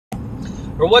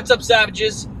Or what's up,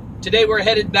 Savages? Today we're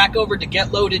headed back over to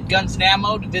Get Loaded Guns and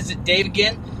Ammo to visit Dave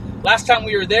again. Last time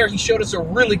we were there, he showed us a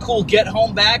really cool Get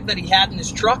Home bag that he had in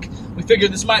his truck. We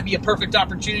figured this might be a perfect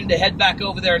opportunity to head back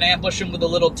over there and ambush him with a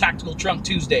little Tactical Trunk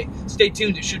Tuesday. Stay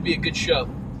tuned, it should be a good show.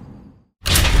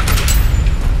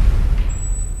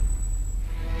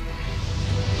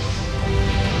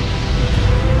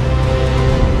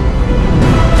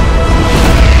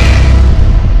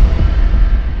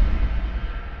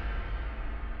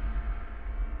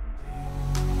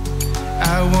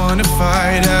 I wanna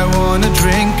fight, I wanna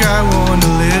drink, I wanna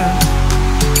live.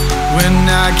 When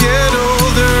I get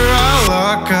older, I'll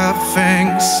lock up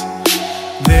things.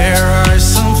 There are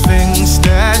some things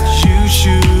that you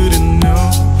shouldn't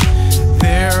know.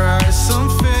 There are some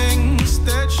things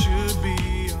that should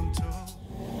be untold.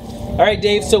 All right,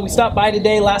 Dave, so we stopped by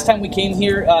today. Last time we came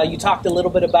here, you talked a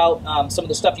little bit about some of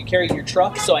the stuff you carry in your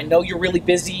truck, so I know you're really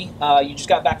busy. You just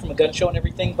got back from a gun show and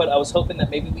everything, but I was hoping that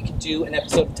maybe we could do an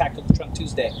episode of Tactical Trunk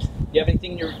Tuesday. Do you have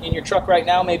anything in your truck right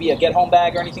now, maybe a get-home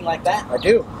bag or anything like that? I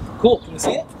do. Cool, can we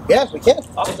see it? Yeah, we can.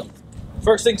 Awesome.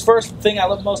 First things first, the thing I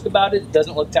love most about it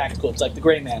doesn't look tactical. It's like the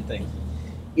gray man thing.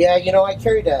 Yeah, you know, I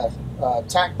carried a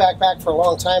tack backpack for a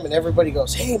long time, and everybody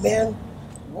goes, "Hey, man,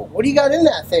 what do you got in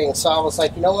that thing?" So I was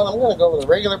like, you know what, I'm going to go with a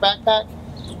regular backpack,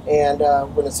 and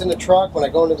when it's in the truck, when I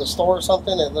go into the store or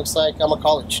something, it looks like I'm a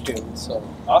college student. So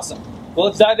Awesome. Well,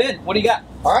 let's dive in. What do you got?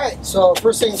 all right, so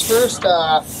first things first,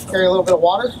 carry a little bit of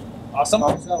water. Awesome.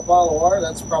 Always got a bottle of water.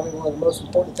 That's probably one of the most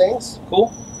important things.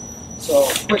 Cool. So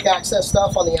quick access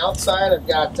stuff on the outside. I've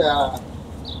got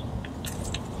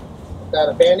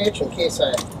a bandage in case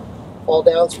I fall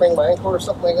down, sprain my ankle or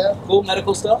something like that. Cool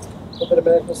medical stuff. A little bit of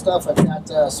medical stuff. I've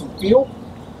got some fuel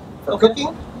for Okay.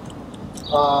 cooking.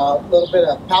 A little bit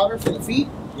of powder for the feet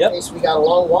Yep. in case we got a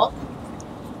long walk.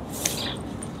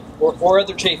 Or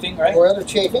other chafing, right? Or other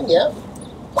chafing, yeah.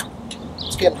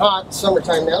 It's getting hot. It's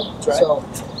summertime now. That's right.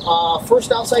 So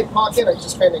first outside pocket, I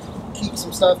just kind of keep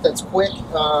some stuff that's quick.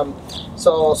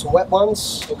 So some wet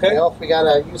ones. Okay. You know, if we got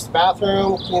to use the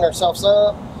bathroom, clean ourselves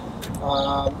up.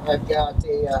 I've got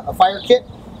a fire kit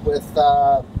with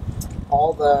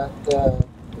all the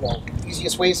you know,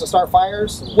 easiest ways to start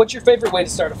fires. What's your favorite way to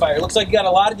start a fire? It looks like you got a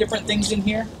lot of different things in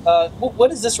here.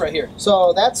 What is this right here?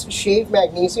 So that's shaved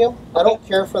magnesium. I don't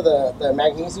care for the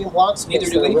magnesium blocks Neither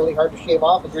because do they're we. really hard to shave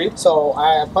off. Agreed. So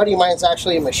a buddy of mine's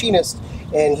actually a machinist,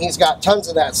 and he's got tons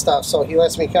of that stuff. So he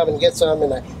lets me come and get some,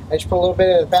 and I just put a little bit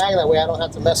in the bag. That way I don't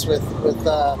have to mess with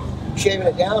shaving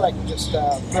it down. I can just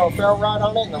throw a ferro rod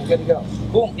on it, and I'm good to go.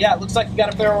 Cool. Yeah, it looks like you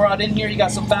got a ferro rod in here. You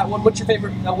got some fat wood. What's your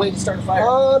favorite way to start a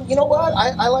fire? You know what?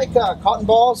 I like cotton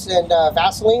balls and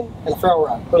Vaseline and ferro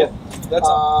rod. Yep. That's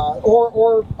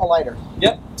or a lighter.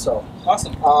 Yep. So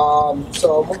Awesome.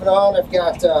 so moving on, I've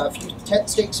got a few tent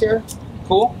stakes here.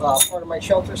 Cool. Part of my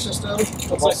shelter system.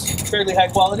 Looks like fairly high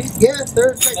quality. Yeah,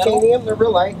 they're titanium. They're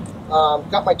real light.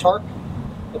 Got my tarp.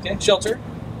 Okay. Shelter.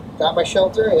 Got my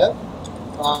shelter. Yeah.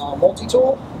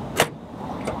 Multi-tool.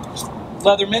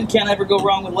 Leatherman. Can't ever go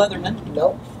wrong with Leatherman.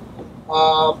 Nope.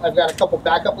 I've got a couple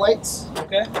backup lights.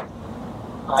 Okay.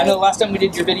 I know the last time we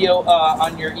did your video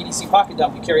on your EDC pocket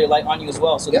dump, you carry a light on you as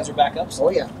well, so Yep. these are backups. Oh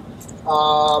yeah.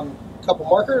 Couple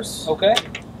markers. Okay.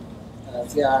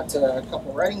 I've got a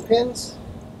couple writing pins.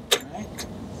 All right.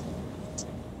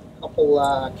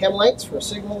 Couple chem lights for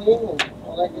signaling and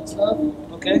all that good stuff.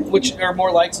 Okay. Which are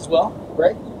more lights as well,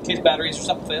 Right. in case batteries or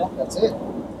something fail. That's it.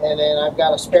 And then I've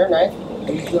got a spare knife.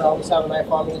 I usually always have a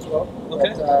knife on me as well.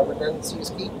 Okay. But, redundancy is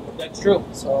key. That's true.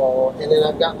 So, and then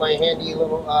I've got my handy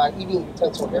little eating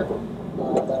utensil here.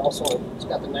 That also has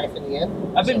got the knife in the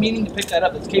end. I've been meaning to pick that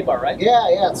up. It's K-Bar, right?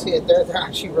 Yeah. They're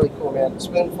actually really cool, man.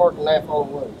 Spoon, fork, and knife all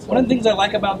in one. So. One of the things I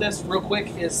like about this, real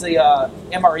quick, is the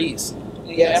MREs.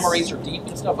 The Yes. MREs are deep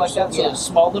and stuff like that, so Yeah. those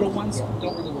small little ones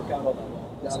don't really work out all that well.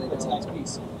 No, they It's a don't.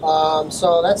 nice piece.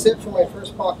 So that's it for my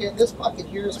first pocket. This pocket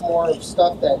here is more of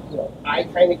stuff that I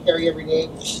kind of carry every day.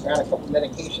 I got a couple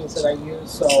medications that I use,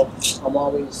 so I'm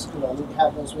always need to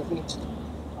have those with me.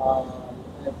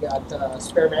 I've got a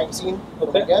spare magazine for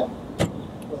my Okay. gun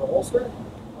with a holster,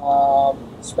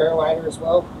 spare lighter as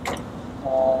well.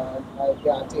 I've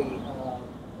got a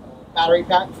battery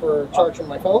pack for charging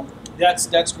my phone.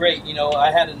 That's great. You know, I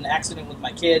had an accident with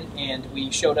my kid, and we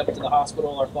showed up to the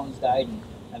hospital. Our phones died,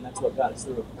 and that's what got us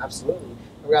through. Absolutely.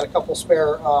 I've got a couple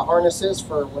spare harnesses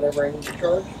for whatever I need to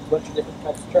charge. A bunch of different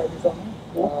types of chargers on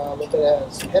there. Look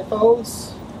at some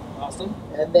headphones. Awesome.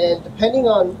 And then depending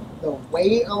on the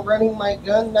way I'm running my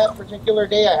gun that particular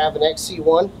day, I have an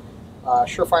XC1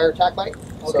 Surefire tack light.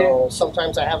 Okay. So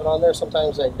sometimes I have it on there,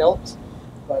 sometimes I don't,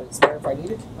 but it's there if I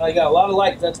need it. Well, you got a lot of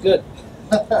lights. That's good.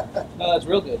 No, that's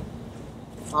real good.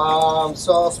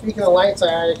 So speaking of lights,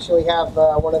 I actually have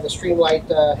one of the Streamlight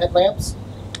headlamps,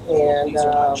 and These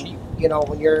are not cheap. you know,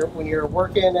 when you're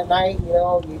working at night, you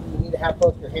know, you need to have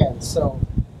both your hands. So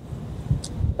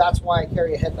that's why I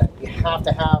carry a headlamp. You have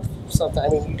to have something. I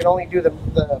mean, you can only do the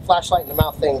flashlight in the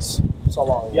mouth things so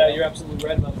long. Yeah, you're absolutely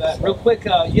right about that. Real quick,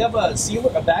 you have a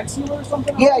sealer, a bag sealer or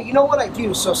something? Yeah, you know what I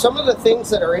do? So some of the things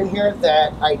that are in here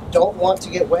that I don't want to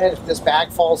get wet, if this bag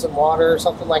falls in water or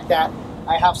something like that,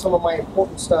 I have some of my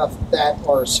important stuff that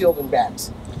are sealed in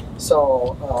bags.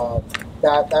 So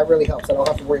that really helps. I don't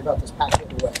have to worry about this pack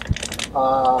getting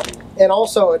wet. And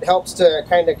also it helps to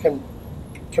kind of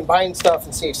combine stuff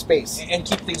and save space. And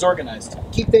keep things organized.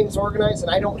 Keep things organized, and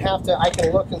I don't have to, I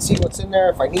can look and see what's in there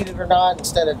if I need it or not,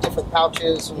 instead of different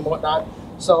pouches and whatnot.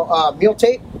 So meal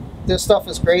tape, this stuff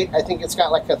is great. I think it's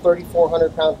got like a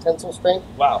 3,400 pound tensile strength.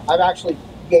 Wow. I've actually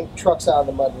yanked trucks out of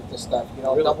the mud with this stuff, you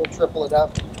know, Really? double, triple it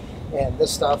up. And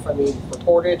this stuff, I mean, for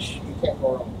portage, you can't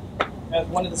go wrong. That's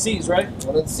one of the C's, right?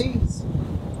 One of the C's.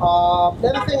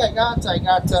 The other thing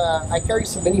I carry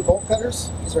some mini bolt cutters.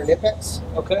 These are Nipex.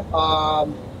 Okay.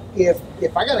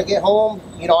 If I gotta get home,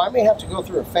 you know, I may have to go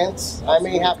through a fence. I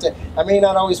may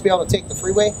not always be able to take the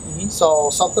freeway. Mm-hmm. So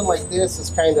something like this is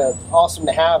kind of awesome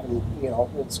to have, and you know,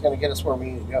 it's going to get us where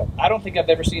we need to go. I don't think I've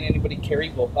ever seen anybody carry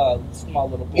small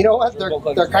little bolt You know what? cutters or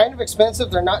bolt They're cutters. kind of expensive.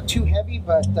 They're not too heavy,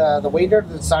 but the way they're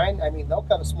designed, I mean, they'll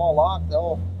cut a small lock.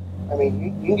 I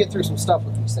mean, you can get through some stuff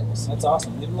with these things. That's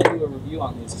awesome. Maybe we'll do a review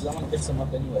on these because I'm going to pick some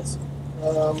up anyways.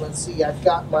 Let's see. I've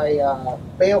got my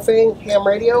Baofeng ham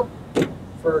radio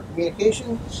for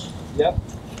communication. Yep.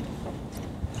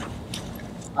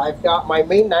 I've got my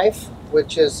main knife,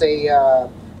 which is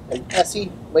an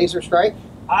Essie laser strike.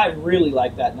 I really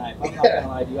like that knife. I'm not going to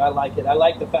lie to you. I like it. I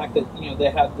like the fact that, you know, they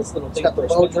have this little It's thing got the for a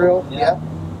bow spindle. drill. Yeah.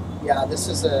 Yeah, this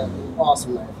is an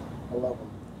awesome knife. I love them.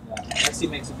 Yeah. Essie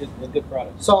makes a good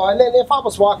product. So, and then if I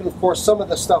was walking, of course, some of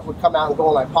the stuff would come out and go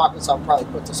in my pockets. I'll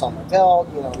probably put this on my belt.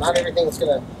 You know, not everything is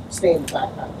going to stay in the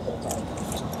backpack the whole time.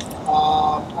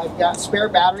 I've got spare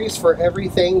batteries for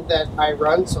everything that I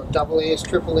run, so AA's,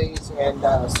 AAA's, and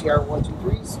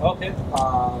CR123s. Okay.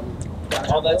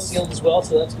 All that's those. sealed as well,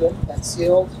 so that's good. That's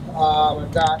sealed.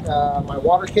 I've got my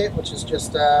water kit, which is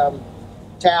just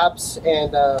tabs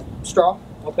and straw,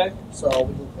 Okay. so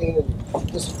we can clean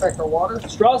and disinfect our water.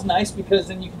 Straw's nice because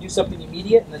then you can do something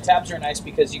immediate, and the tabs are nice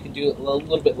because you can do it a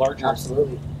little bit larger.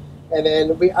 Absolutely. And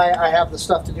then I have the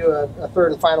stuff to do a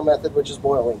third and final method, which is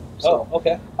boiling. So, Oh,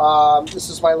 okay. this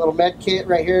is my little med kit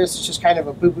right here. This is just kind of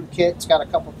a boo-boo kit. It's got a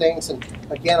couple things, and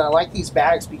again, I like these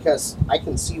bags because I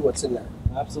can see what's in there.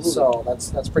 Absolutely. So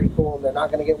that's pretty cool, and they're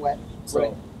not going to get wet. So.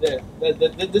 Right.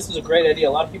 Yeah. This is a great idea. A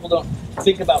lot of people don't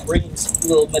think about bringing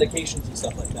little medications and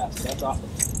stuff like that, so that's awesome.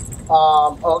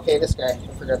 Okay, this guy. I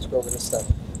forgot to go over this stuff.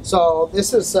 So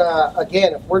this is,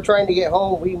 again, if we're trying to get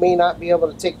home, we may not be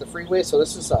able to take the freeway, so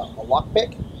this is a lock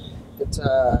pick. It's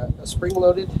a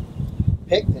spring-loaded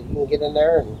pick that you can get in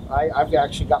there, and I've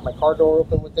actually got my car door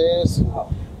open with this. And,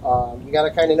 you got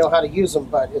to kind of know how to use them,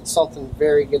 but it's something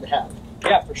very good to have.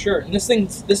 Yeah, for sure. And this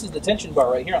is the tension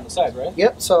bar right here on the side, right?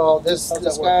 Yep, so this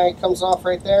How's that guy comes off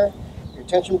right there. Your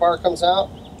tension bar comes out.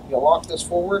 You lock this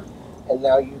forward, and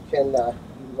now you can go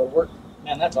to work.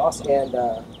 Man, that's awesome. And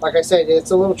like I said,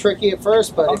 it's a little tricky at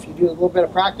first, but if you do a little bit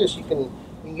of practice, you can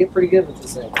get pretty good with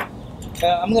this thing.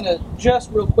 I'm going to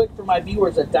just real quick for my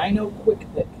viewers, a Dyno Quick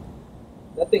Pick.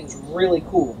 That thing's really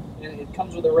cool, and it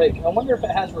comes with a rake. I wonder if it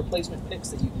has replacement picks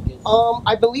that you can get.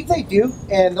 I believe they do,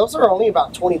 and those are only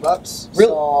about $20. Really?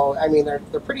 So I mean, they're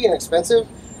pretty inexpensive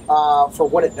for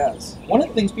what it does. One of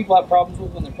the things people have problems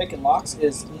with when they're picking locks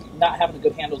is not having a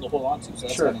good handle to hold on to, so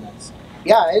that's Sure. kind of nice.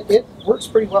 Yeah, it works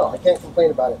pretty well. I can't complain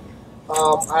about it.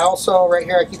 I also, right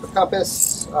here, I keep a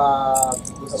compass, a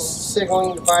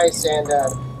signaling device, and a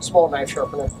small knife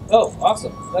sharpener. Oh,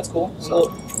 awesome. That's cool. A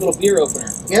So- little beer opener.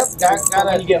 Yep, For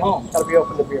when you get home. gotta be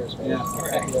open to beers, man. Yeah, all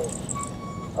right.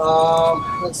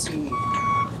 Let's see.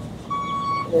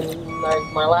 In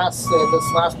my last,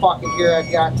 this last pocket here,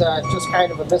 I've got just kind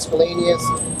of a miscellaneous.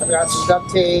 I've got some duct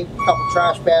tape, a couple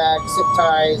trash bags, zip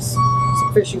ties,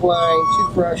 some fishing line,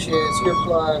 toothbrushes,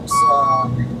 earplugs,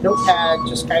 notepad,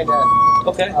 just kind of.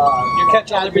 Okay. You're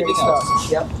catching everything else.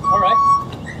 Yep. All right.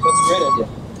 That's a great idea.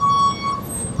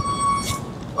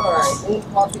 All right. Any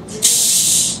pocket here.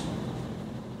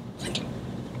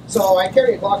 So I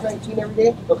carry a Glock 19 every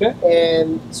day. Okay.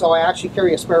 And so I actually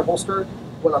carry a spare holster.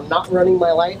 When I'm not running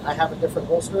my light, I have a different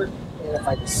holster. And if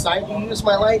I decide to use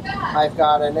my light, I've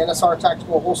got an NSR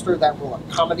tactical holster that will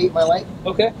accommodate my light,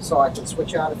 Okay. so I can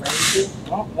switch out if I need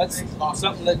to. Well, that's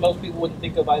something that most people wouldn't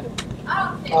think of either.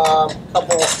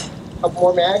 Couple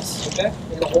more mags Okay.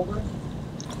 in a holder.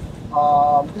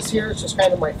 This here is just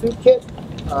kind of my food kit.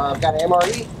 I've got an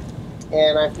MRE,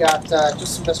 and I've got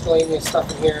just some miscellaneous stuff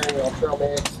in here, you know, trail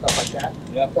mix, stuff like that.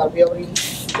 Yep. Got to be able to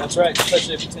eat. That's right,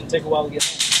 especially if it's going to take a while to get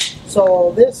home.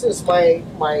 So this is my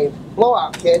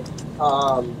blowout kit.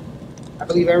 I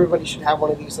believe everybody should have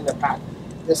one of these in their pack.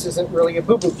 This isn't really a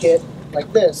boo-boo kit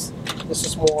like this. This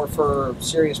is more for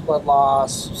serious blood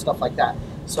loss, stuff like that.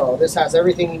 So this has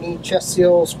everything you need: chest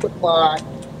seals, quick clot,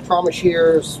 trauma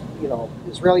shears, you know,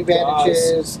 Israeli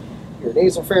bandages, your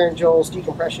nasal pharyngels,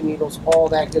 decompression needles, all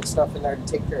that good stuff in there to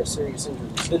take care of serious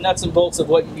injuries. The nuts and bolts of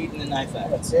what you need in the knife bag.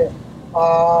 That's it.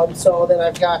 So then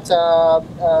I've got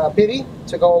bivy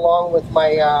to go along with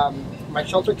my my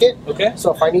shelter kit. Okay.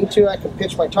 So if I need to, I can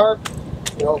pitch my tarp,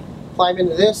 you know, climb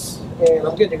into this, and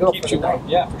I'm good to go Keeps for you the night. warm.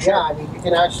 Yeah, for sure. Yeah, I mean, you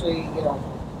can actually, you know,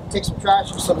 take some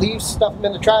trash, some leaves, stuff them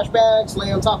in the trash bags,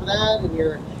 lay on top of that, and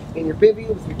your bivy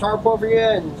with your tarp over you,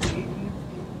 and you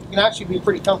can actually be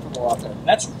pretty comfortable out there.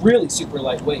 That's really super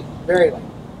lightweight. Very light.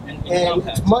 And And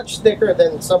it's much thicker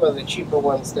than some of the cheaper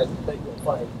ones that you'll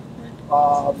find.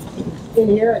 In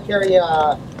here, I carry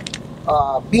a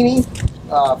beanie,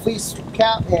 fleece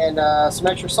cap, and some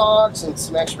extra socks and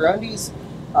some extra undies.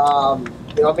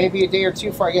 You know, maybe a day or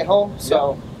two before I get home.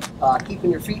 So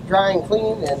keeping your feet dry and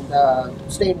clean and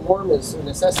staying warm is a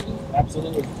necessity.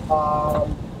 Absolutely.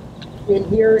 In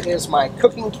here is my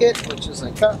cooking kit, which is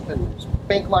a cup, and there's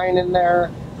bank line in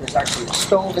there. There's actually a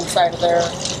stove inside of there.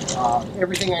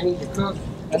 Everything I need to cook.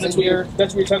 And that's what you're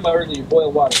talking about earlier, your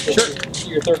boil water. So Sure.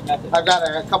 Your third method. I've got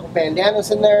a couple bandanas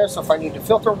in there, so if I need to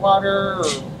filter water.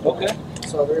 Okay.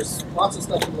 So there's lots of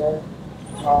stuff in there.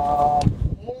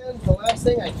 And the last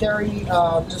thing I carry,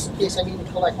 just in case I need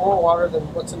to collect more water than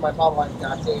what's in my bottle, I've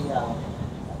got a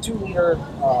 2-liter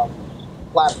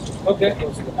bladder. Okay. That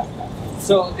goes in the backpack.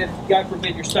 So if, God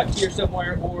forbid, you're stuck here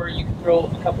somewhere, or you can throw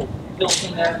a couple pills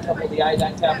in there, a couple of the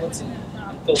iodine tablets, and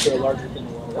filter a larger thing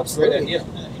of water. That's a great idea.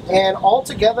 And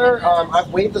altogether, I've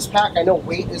weighed this pack. I know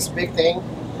weight is a big thing.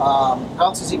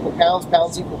 Ounces equal pounds,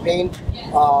 pounds equal pain.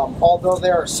 Although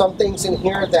there are some things in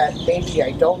here that maybe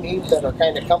I don't need that are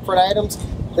kind of comfort items,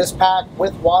 this pack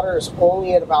with water is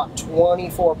only at about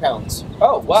 24 pounds.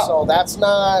 Oh, wow. So that's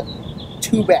not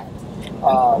too bad.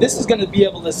 This is going to be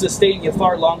able to sustain you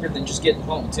far longer than just getting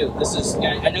home, too. This is,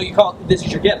 I know you call it, this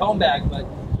is your get home bag, but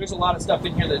there's a lot of stuff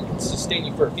in here that can sustain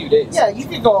you for a few days. Yeah, you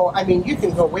could go, I mean, you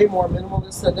can go way more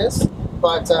minimalist than this,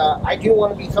 but I do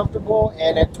want to be comfortable,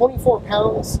 and at 24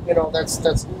 pounds, you know, that's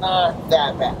not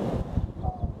that bad.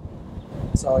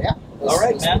 So yeah, All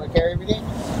right, this man. is what I carry every day.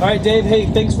 All right, Dave, hey,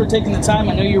 thanks for taking the time.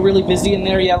 I know you're really busy in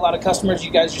there. You had a lot of customers.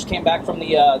 You guys just came back from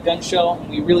the gun show, and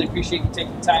we really appreciate you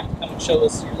taking the time to come and show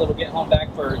us your little get home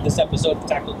bag for this episode of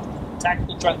Tactical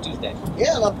Trunk Tuesday.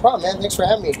 Yeah, no problem, man. Thanks for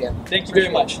having me again. Thank you very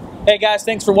much. Hey, guys,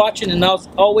 thanks for watching, and as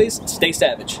always, stay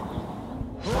savage. Home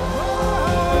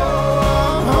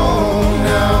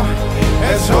now,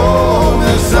 as home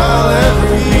as I'll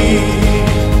ever be.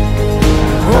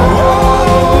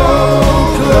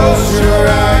 Oh, close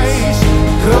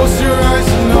your eyes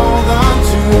and hold on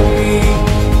to me.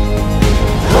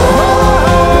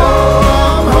 Oh,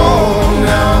 I'm home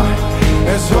now,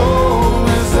 as home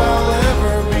as I'll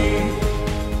ever be.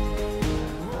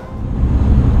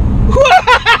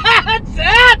 What's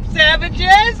up,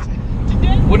 savages?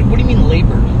 What do you mean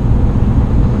labored?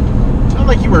 Sounded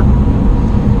like you were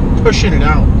pushing it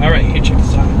out. All right, here, check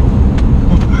this out.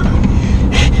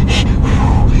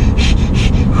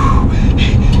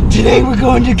 Today we're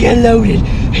going to get loaded,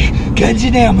 guns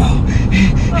and ammo,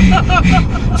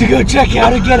 to go check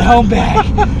out a get home bag,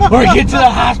 or get to the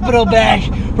hospital bag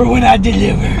for when I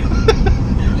deliver.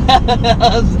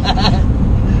 How's that?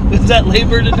 Was that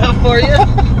labored enough for you?